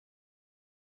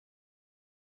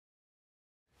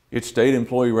It's State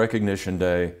Employee Recognition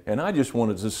Day, and I just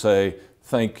wanted to say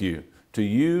thank you to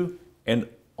you and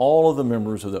all of the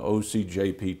members of the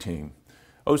OCJP team.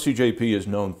 OCJP is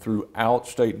known throughout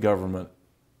state government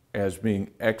as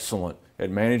being excellent at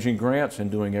managing grants and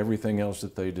doing everything else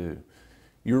that they do.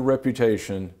 Your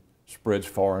reputation spreads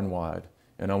far and wide,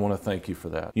 and I want to thank you for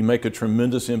that. You make a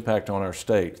tremendous impact on our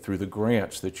state through the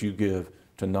grants that you give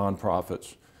to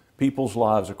nonprofits. People's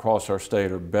lives across our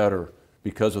state are better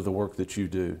because of the work that you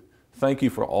do. Thank you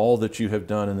for all that you have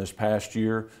done in this past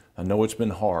year. I know it's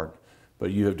been hard,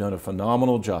 but you have done a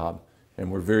phenomenal job,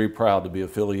 and we're very proud to be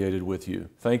affiliated with you.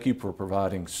 Thank you for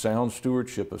providing sound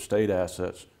stewardship of state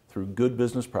assets through good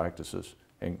business practices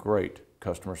and great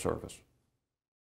customer service.